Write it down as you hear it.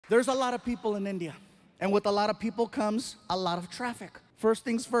There's a lot of people in India, and with a lot of people comes a lot of traffic. First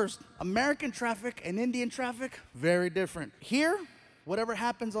things first, American traffic and Indian traffic, very different. Here, whatever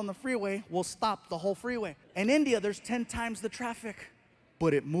happens on the freeway will stop the whole freeway. In India, there's 10 times the traffic,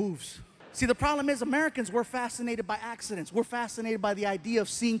 but it moves. See, the problem is Americans, we're fascinated by accidents. We're fascinated by the idea of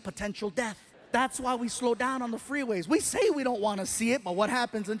seeing potential death. That's why we slow down on the freeways. We say we don't want to see it, but what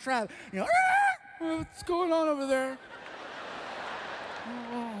happens in traffic? You know, what's going on over there?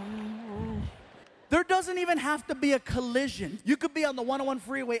 There doesn't even have to be a collision. You could be on the 101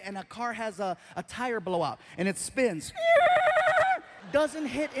 freeway and a car has a tire blowout and it spins. Doesn't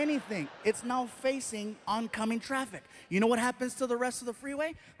hit anything. It's now facing oncoming traffic. You know what happens to the rest of the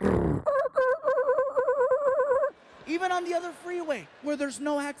freeway? Even on the other freeway where there's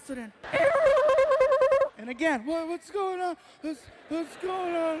no accident. And again, what's going on? What's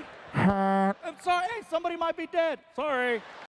going on? I'm sorry. Hey, somebody might be dead. Sorry.